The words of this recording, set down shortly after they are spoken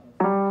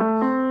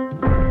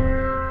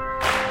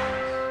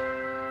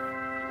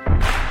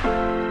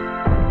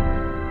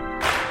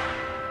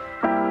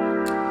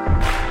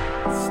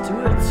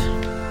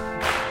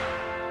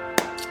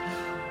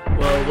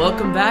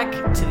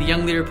to the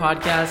Young Leader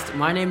Podcast.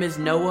 My name is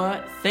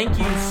Noah. Thank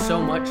you so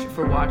much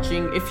for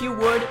watching. If you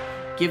would,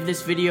 give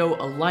this video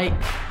a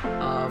like,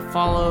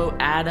 follow,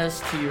 add us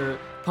to your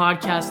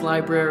podcast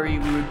library.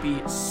 We would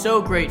be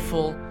so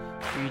grateful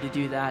for you to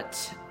do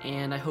that,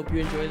 and I hope you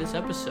enjoy this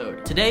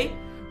episode. Today,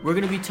 we're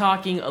going to be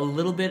talking a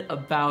little bit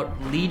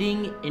about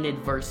leading in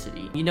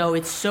adversity. You know,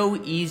 it's so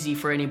easy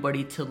for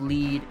anybody to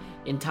lead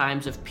in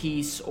times of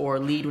peace or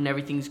lead when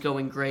everything's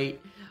going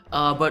great.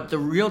 But the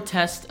real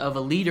test of a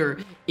leader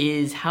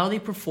is how they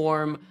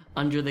perform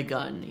under the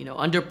gun,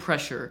 under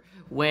pressure.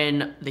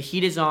 When the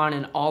heat is on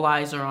and all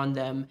eyes are on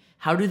them,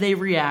 how do they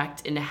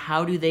react and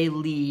how do they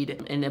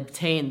lead and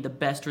obtain the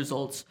best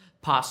results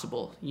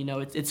possible?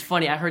 It's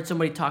funny. I heard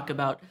somebody talk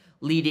about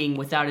leading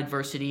without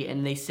adversity,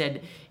 and they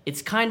said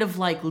it's kind of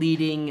like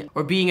leading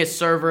or being a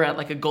server at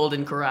like a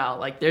Golden Corral.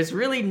 Like, there's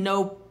really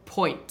no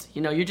point.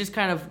 You're just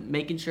kind of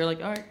making sure,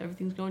 like, all right,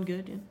 everything's going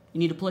good. Yeah. You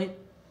need a plate?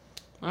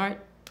 All right,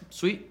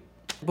 sweet.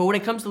 But when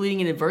it comes to leading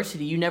in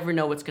adversity, you never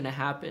know what's going to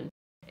happen.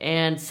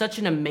 And such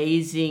an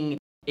amazing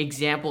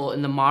example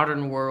in the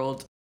modern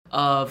world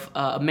of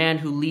a man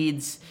who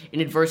leads in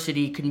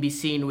adversity can be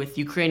seen with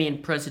Ukrainian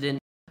President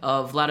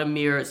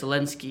Vladimir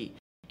Zelensky.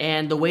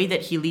 And the way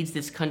that he leads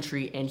this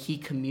country and he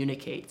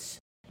communicates.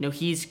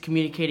 He's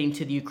communicating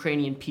to the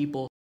Ukrainian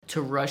people,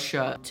 to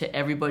Russia, to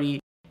everybody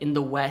in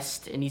the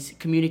West, and he's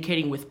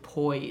communicating with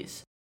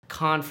poise,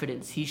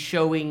 confidence. He's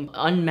showing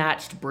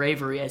unmatched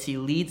bravery as he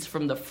leads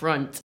from the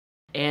front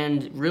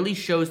and really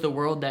shows the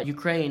world that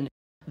Ukraine,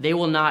 they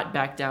will not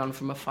back down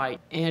from a fight.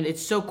 And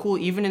it's so cool.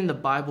 Even in the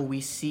Bible,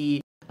 we see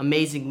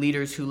amazing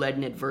leaders who led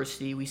in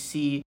adversity. We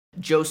see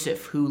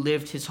Joseph, who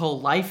lived his whole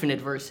life in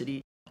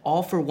adversity,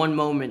 all for one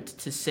moment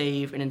to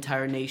save an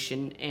entire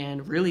nation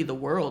and really the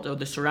world or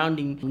the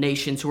surrounding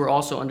nations who were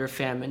also under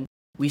famine.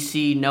 We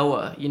see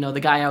Noah, the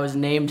guy I was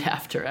named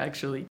after,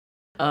 actually.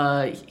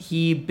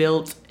 He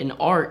built an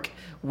ark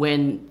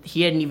when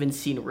he hadn't even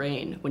seen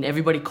rain. When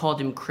everybody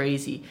called him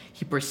crazy,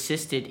 he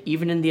persisted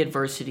even in the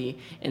adversity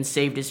and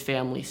saved his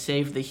family,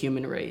 saved the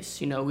human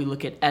race. We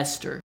look at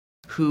Esther,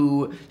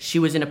 who she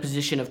was in a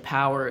position of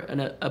power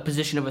and a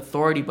position of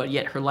authority, but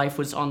yet her life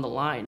was on the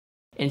line.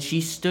 And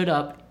she stood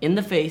up in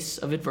the face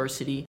of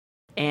adversity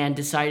and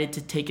decided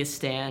to take a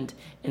stand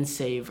and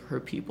save her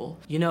people.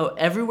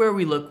 Everywhere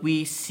we look,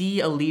 we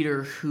see a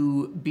leader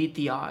who beat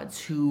the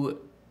odds, who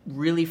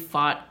really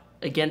fought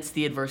against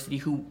the adversity,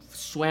 who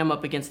swam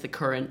up against the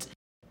current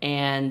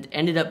and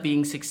ended up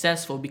being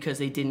successful because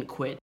they didn't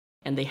quit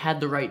and they had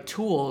the right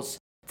tools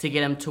to get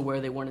them to where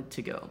they wanted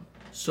to go.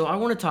 So I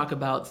want to talk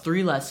about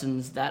 3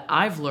 lessons that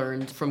I've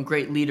learned from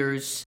great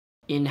leaders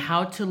in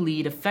how to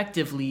lead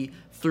effectively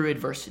through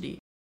adversity.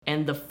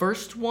 And the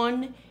first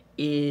one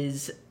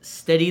is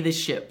steady the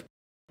ship.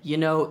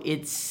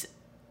 It's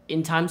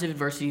in times of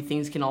adversity,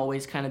 things can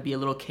always kind of be a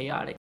little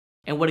chaotic.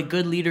 And what a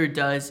good leader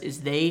does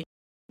is they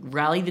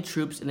rally the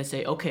troops and they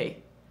say, okay,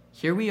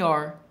 here we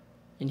are,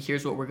 and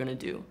here's what we're going to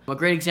do. A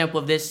great example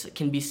of this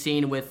can be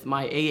seen with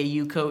my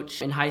AAU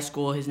coach in high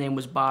school. His name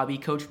was Bobby,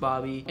 Coach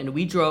Bobby. And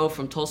we drove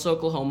from Tulsa,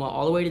 Oklahoma,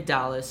 all the way to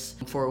Dallas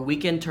for a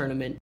weekend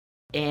tournament.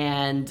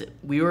 And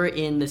we were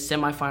in the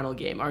semifinal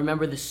game. I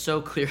remember this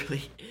so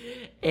clearly.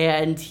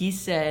 And he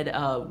said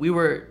we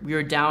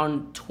were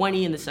down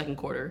 20 in the second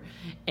quarter,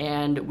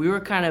 and we were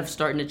kind of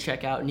starting to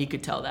check out, and he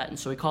could tell that. And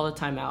so he called a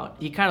timeout.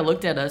 He kind of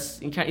looked at us,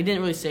 and he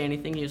didn't really say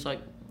anything. He was like,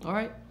 all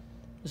right,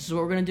 this is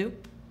what we're going to do.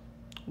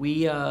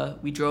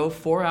 We drove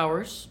 4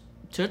 hours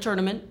to a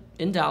tournament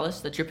in Dallas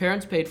that your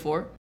parents paid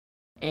for,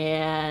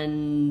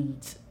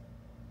 and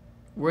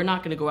we're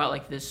not going to go out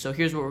like this. So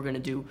here's what we're going to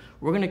do.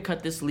 We're going to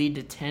cut this lead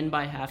to 10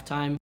 by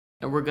halftime,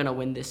 and we're going to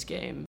win this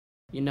game.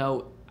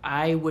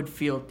 I would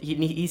feel,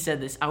 he said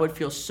this, I would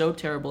feel so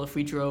terrible if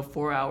we drove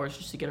 4 hours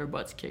just to get our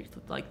butts kicked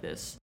like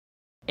this.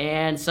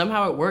 And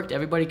somehow it worked.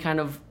 Everybody kind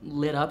of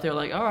lit up. They're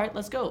like, all right,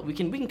 let's go. We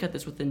can cut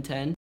this within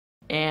 10.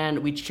 And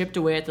we chipped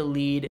away at the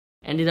lead,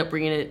 ended up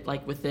bringing it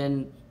like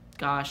within,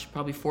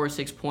 probably 4 or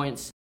 6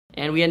 points.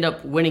 And we ended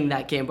up winning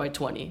that game by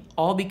 20.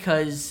 All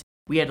because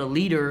we had a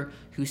leader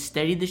who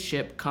steadied the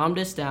ship, calmed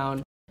us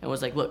down, and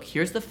was like, look,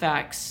 here's the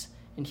facts,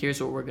 and here's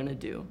what we're going to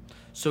do.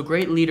 So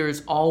great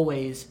leaders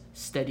always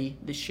steady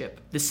the ship.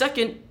 The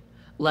second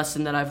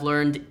lesson that I've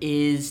learned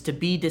is to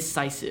be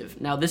decisive.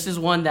 Now, this is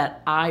one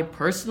that I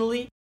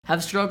personally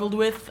have struggled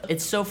with.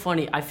 It's so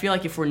funny. I feel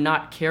like if we're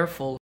not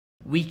careful,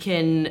 we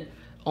can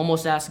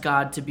almost ask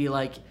God to be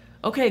like,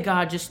 okay,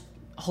 God, just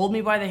hold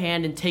me by the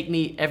hand and take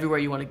me everywhere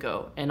you want to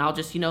go. And I'll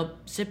just,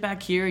 sit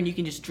back here and you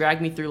can just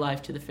drag me through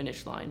life to the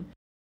finish line.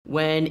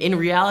 When in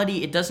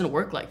reality, it doesn't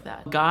work like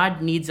that.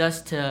 God needs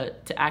us to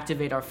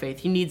activate our faith.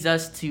 He needs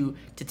us to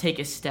take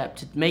a step,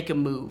 to make a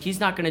move. He's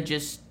not going to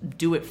just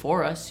do it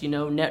for us.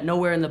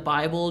 Nowhere in the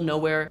Bible,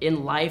 nowhere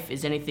in life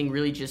is anything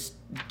really just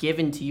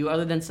given to you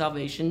other than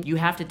salvation. You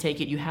have to take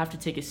it. You have to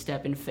take a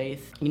step in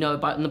faith. In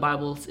the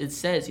Bible, it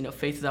says,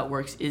 faith without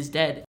works is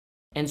dead.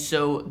 And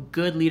so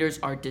good leaders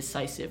are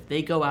decisive.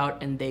 They go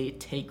out and they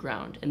take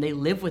ground and they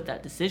live with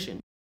that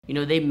decision.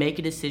 They make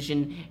a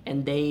decision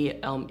and they,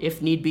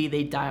 if need be,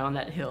 they die on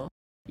that hill.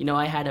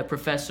 I had a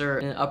professor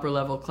in an upper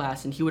level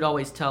class, and he would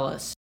always tell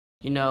us,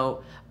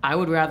 I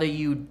would rather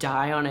you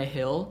die on a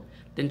hill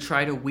than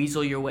try to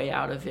weasel your way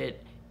out of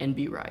it and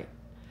be right.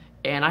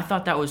 And I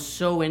thought that was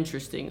so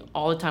interesting.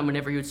 All the time,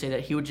 whenever he would say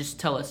that, he would just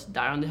tell us,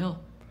 die on the hill.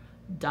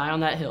 Die on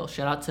that hill.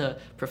 Shout out to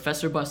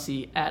Professor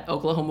Bussey at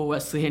Oklahoma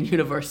Wesleyan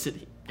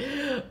University.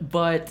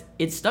 But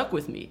it stuck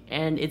with me,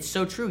 and it's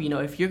so true.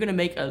 If you're going to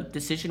make a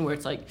decision where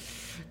it's like,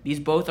 these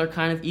both are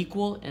kind of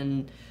equal,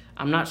 and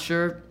I'm not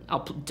sure,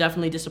 I'll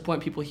definitely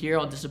disappoint people here,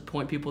 I'll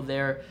disappoint people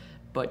there,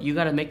 but you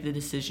got to make the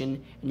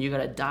decision, and you got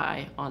to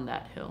die on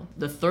that hill.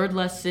 The third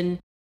lesson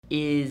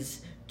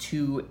is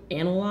to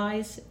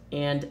analyze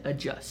and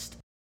adjust.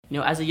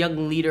 As a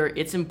young leader,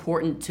 it's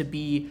important to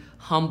be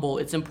humble.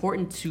 It's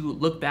important to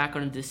look back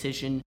on a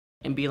decision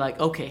and be like,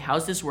 okay,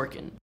 how's this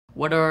working?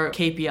 What are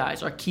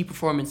KPIs, our key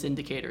performance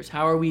indicators?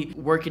 How are we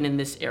working in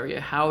this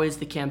area? How is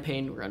the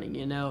campaign running?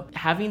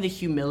 Having the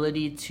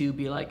humility to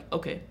be like,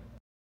 okay,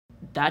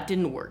 that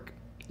didn't work.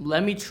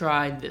 Let me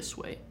try this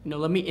way.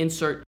 Let me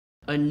insert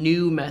a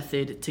new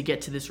method to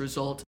get to this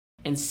result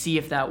and see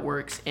if that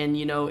works. And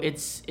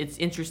it's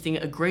interesting.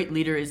 A great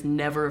leader is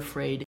never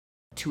afraid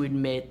to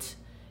admit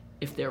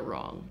if they're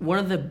wrong. One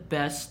of the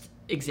best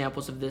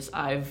examples of this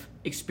I've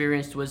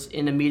experienced was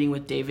in a meeting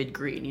with David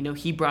Green.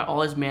 He brought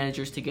all his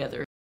managers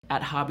together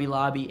at Hobby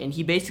Lobby, and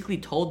he basically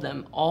told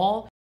them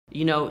all,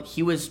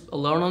 he was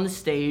alone on the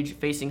stage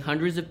facing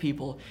hundreds of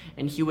people,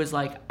 and he was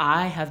like,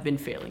 I have been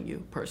failing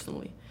you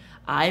personally.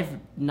 I've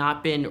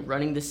not been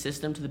running the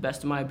system to the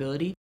best of my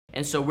ability,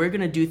 and so we're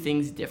going to do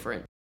things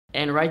different.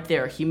 And right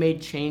there, he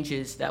made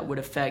changes that would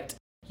affect,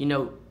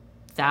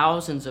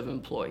 thousands of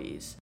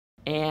employees.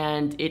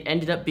 And it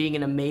ended up being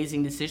an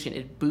amazing decision.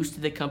 It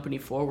boosted the company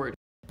forward.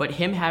 But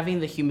him having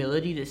the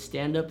humility to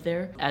stand up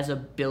there as a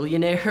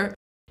billionaire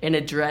and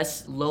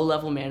address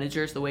low-level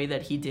managers the way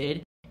that he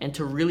did, and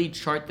to really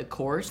chart the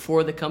course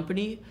for the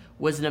company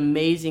was an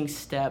amazing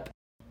step,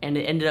 and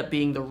it ended up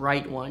being the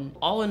right one.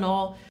 All in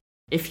all,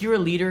 if you're a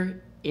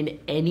leader in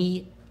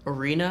any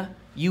arena,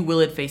 you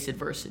will face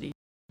adversity.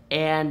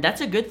 And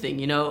that's a good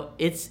thing,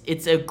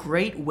 it's a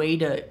great way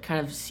to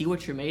kind of see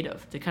what you're made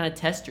of, to kind of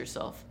test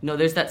yourself.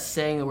 There's that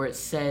saying where it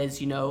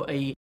says,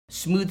 a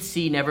smooth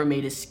sea never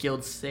made a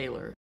skilled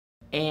sailor.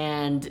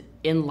 And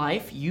in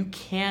life, you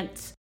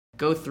can't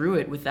go through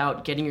it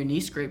without getting your knee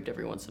scraped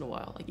every once in a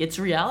while. It's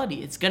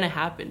reality, it's gonna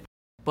happen.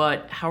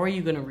 But how are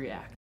you gonna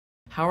react?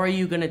 How are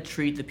you gonna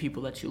treat the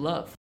people that you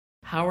love?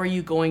 How are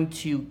you going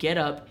to get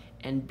up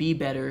and be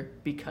better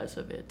because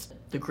of it?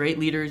 The great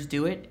leaders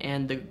do it,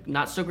 and the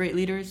not so great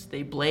leaders,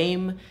 they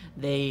blame,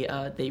 they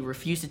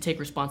refuse to take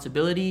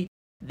responsibility.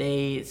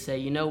 They say,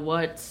 you know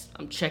what,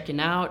 I'm checking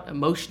out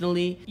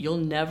emotionally. You'll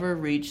never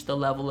reach the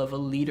level of a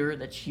leader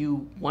that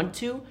you want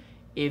to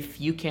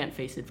if you can't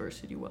face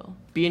adversity well.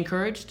 Be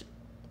encouraged,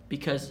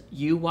 because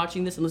you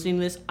watching this and listening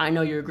to this, I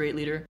know you're a great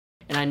leader,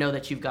 and I know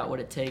that you've got what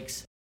it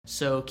takes.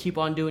 So keep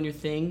on doing your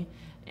thing,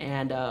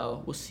 and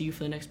we'll see you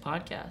for the next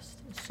podcast.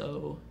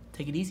 So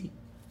take it easy.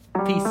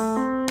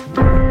 Peace.